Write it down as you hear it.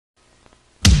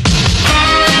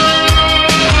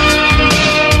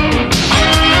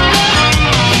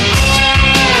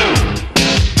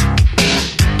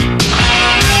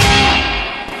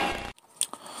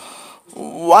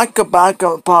Welcome back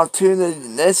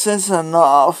opportunity. This is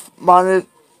enough money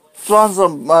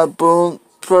from my boom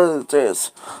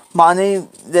producers. Money,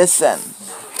 listen.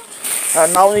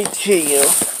 And now we to you.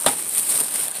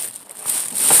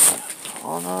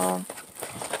 Hold on.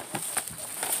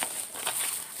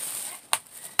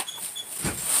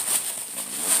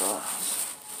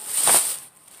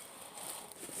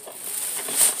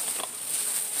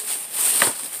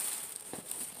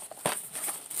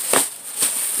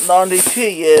 Naughty to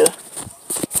you.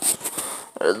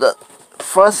 The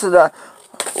first the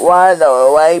wide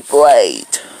away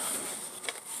blade.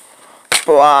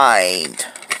 Blind.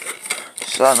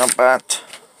 Son of a bat.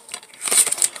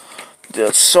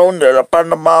 The soldier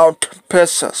upon the mount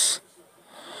pieces.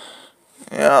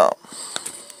 Yeah.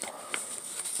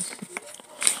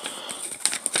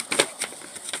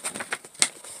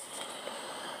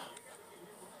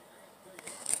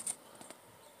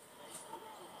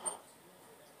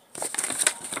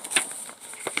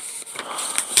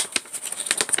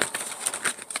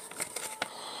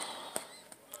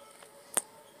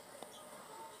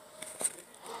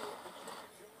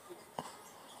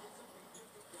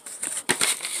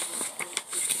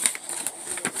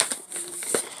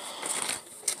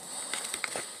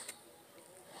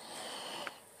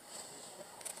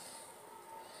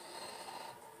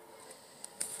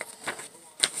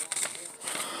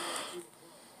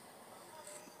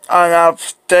 I have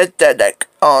static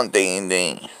on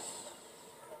D&D.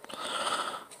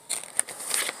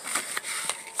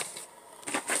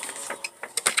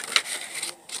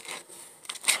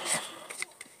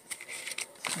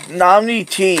 Nominee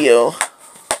to you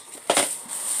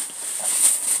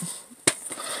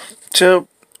to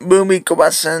movie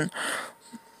question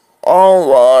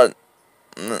all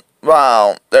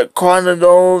wow the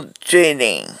quadruple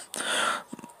cheating.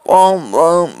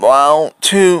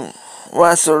 2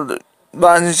 wrestled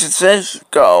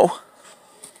go.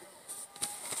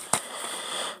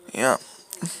 Yeah,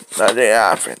 that it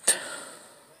happened.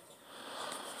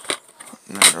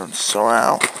 So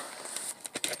out.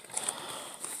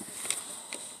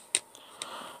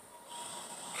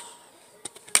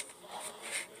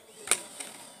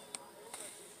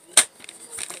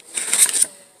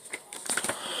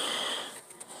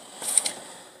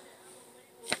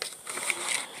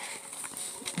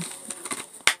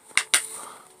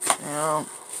 Yeah,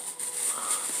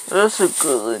 that's a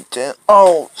good intent.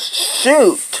 Oh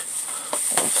shoot!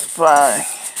 That's fine.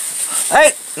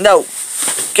 Hey, no,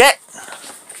 get.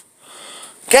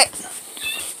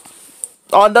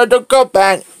 Oh no, don't go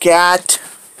back, cat.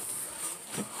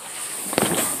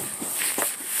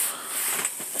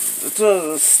 There's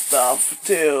other stuff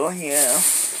too, yeah.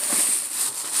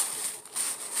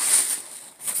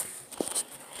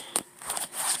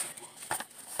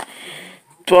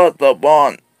 Put the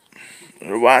one.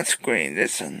 The white screen,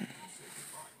 listen.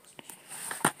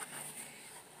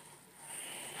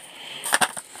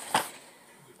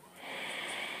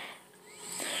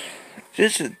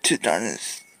 This is a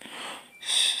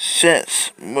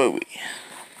 2006 movie.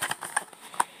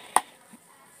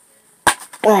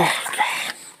 Oh, God.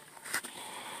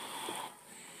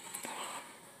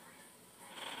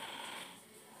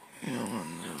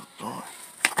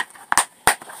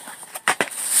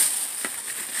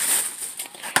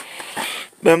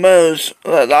 The most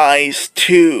lies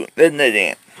to the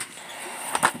knitting.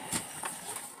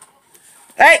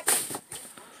 Hey!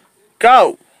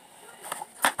 Go!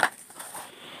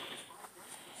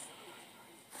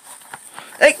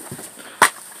 Hey!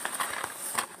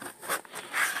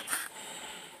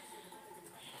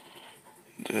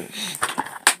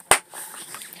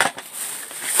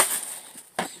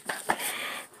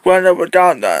 Whatever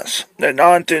done us, then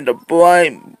on to the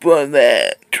blind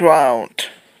bullet trout.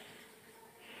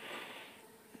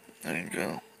 There you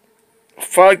go.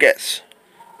 Focus.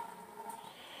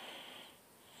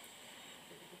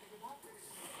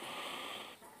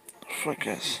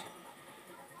 Focus.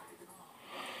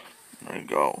 There you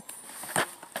go.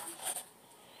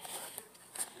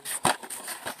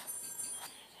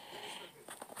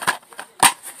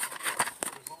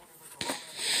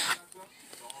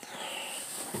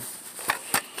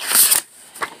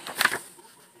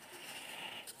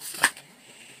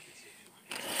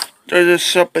 There's a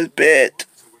separate bit.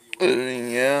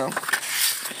 Yeah.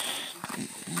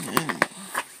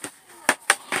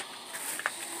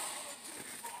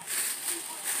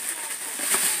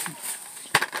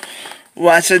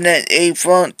 Wasn't it a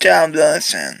front down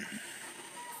lesson?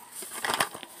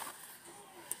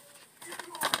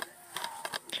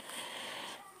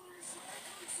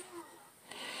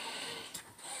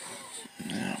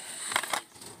 Yeah.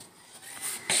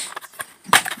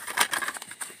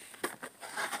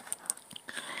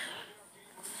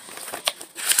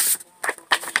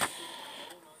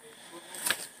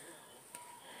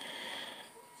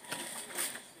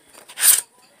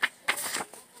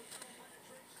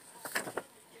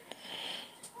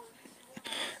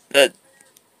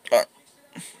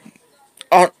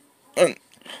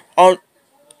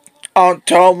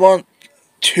 October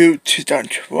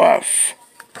 2012.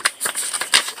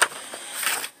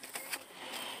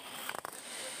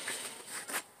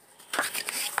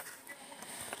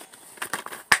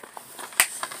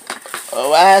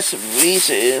 Last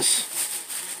releases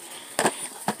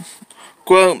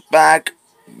Grown Back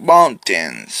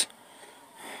Mountains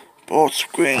full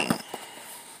screen.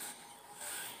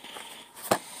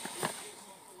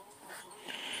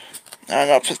 I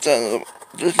got to the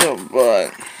little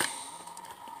button.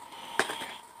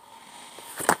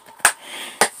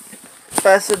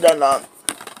 Faster than none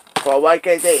for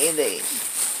YKD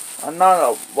Indies.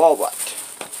 Another robot.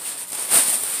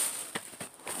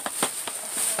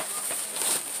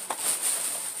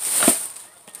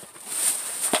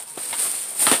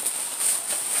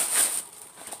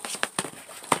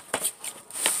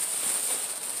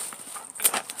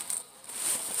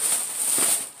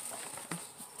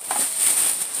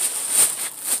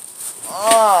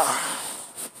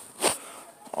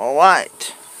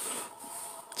 Alright.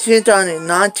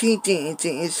 2019电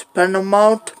影is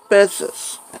Paramount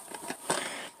Pictures.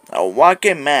 A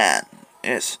working man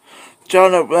is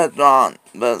Jonathan on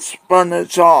the Spinner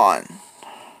John.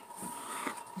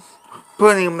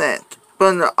 Putting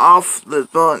off the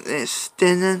door is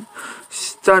standing,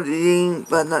 studying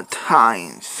the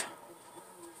times.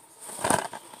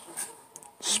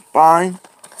 Spine,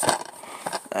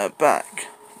 back.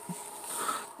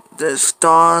 The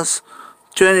stars,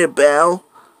 Jenny Bell,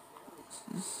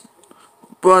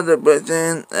 Brother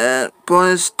Britain, and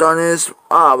Prince Dennis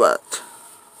Robert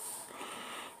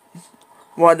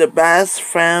were the best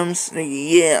films the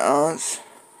years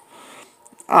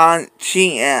on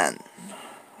GN.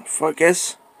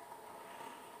 Focus.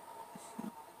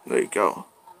 There you go.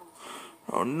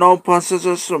 Oh, no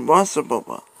processors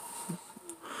possible.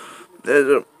 There's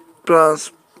a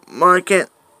plus market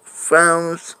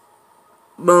films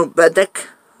Mobetic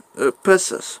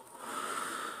process.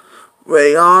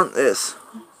 Rayon is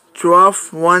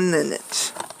 1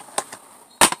 minute.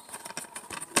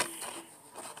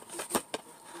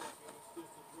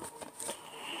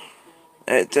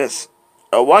 It is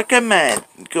a working man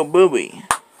good movie.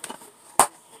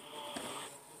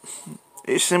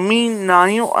 It's me,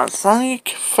 Nani, a Sonic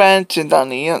fan to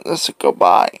Daniel. Let's go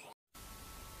by.